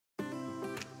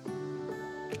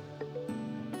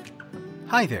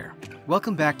Hi there,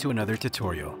 welcome back to another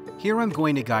tutorial. Here I'm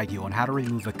going to guide you on how to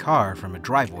remove a car from a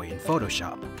driveway in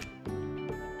Photoshop.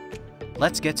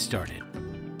 Let's get started.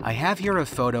 I have here a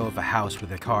photo of a house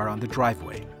with a car on the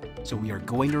driveway, so we are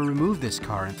going to remove this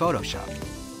car in Photoshop.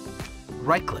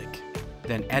 Right-click,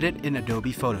 then Edit in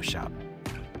Adobe Photoshop.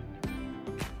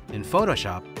 In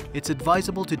Photoshop, it's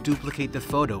advisable to duplicate the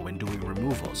photo when doing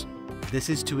removals. This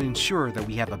is to ensure that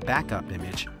we have a backup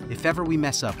image if ever we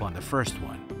mess up on the first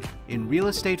one. In real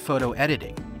estate photo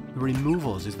editing,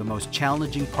 removals is the most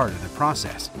challenging part of the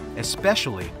process,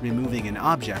 especially removing an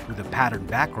object with a patterned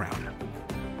background.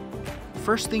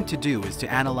 First thing to do is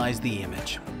to analyze the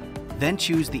image, then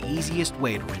choose the easiest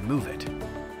way to remove it.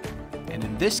 And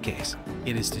in this case,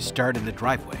 it is to start in the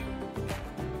driveway.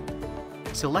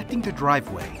 Selecting the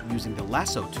driveway using the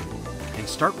lasso tool and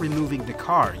start removing the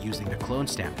car using the clone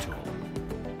stamp tool.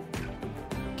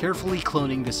 Carefully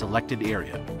cloning the selected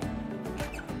area.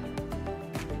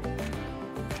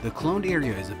 The cloned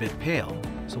area is a bit pale,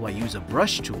 so I use a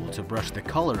brush tool to brush the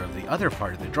color of the other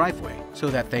part of the driveway so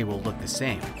that they will look the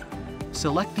same.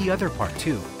 Select the other part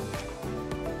too.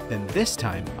 Then this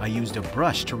time I used a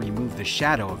brush to remove the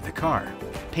shadow of the car.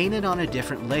 Paint it on a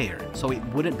different layer so it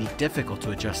wouldn't be difficult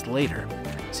to adjust later.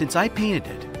 Since I painted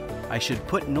it, I should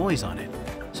put noise on it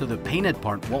so the painted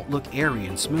part won't look airy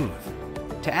and smooth.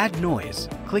 To add noise,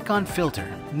 click on Filter,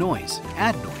 Noise,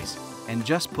 Add Noise, and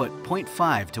just put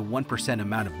 0.5 to 1%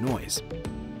 amount of noise.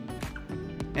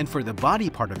 And for the body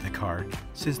part of the car,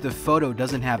 since the photo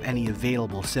doesn't have any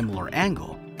available similar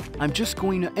angle, I'm just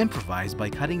going to improvise by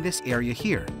cutting this area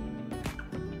here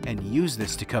and use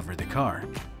this to cover the car.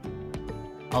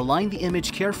 Align the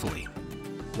image carefully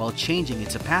while changing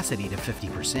its opacity to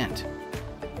 50%.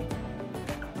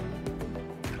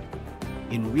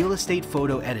 In real estate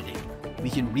photo editing, we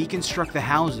can reconstruct the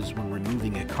houses when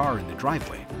removing a car in the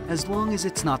driveway, as long as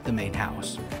it's not the main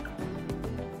house.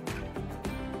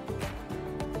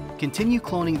 Continue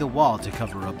cloning the wall to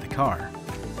cover up the car.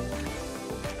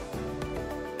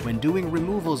 When doing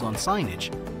removals on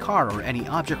signage, car or any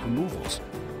object removals,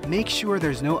 make sure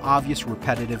there's no obvious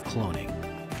repetitive cloning.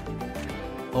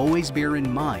 Always bear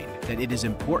in mind that it is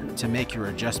important to make your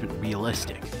adjustment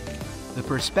realistic. The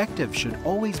perspective should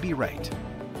always be right,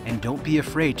 and don't be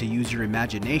afraid to use your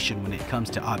imagination when it comes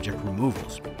to object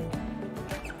removals.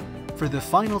 For the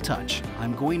final touch,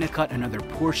 I'm going to cut another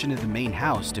portion of the main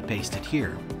house to paste it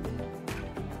here.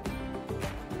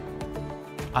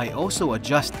 I also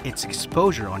adjust its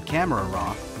exposure on Camera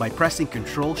Raw by pressing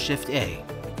Ctrl-Shift-A,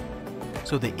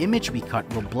 so the image we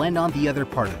cut will blend on the other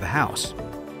part of the house.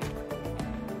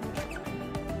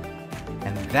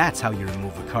 And that's how you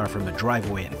remove a car from a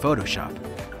driveway in Photoshop.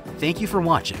 Thank you for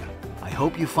watching. I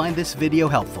hope you find this video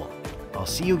helpful. I'll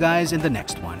see you guys in the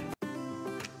next one.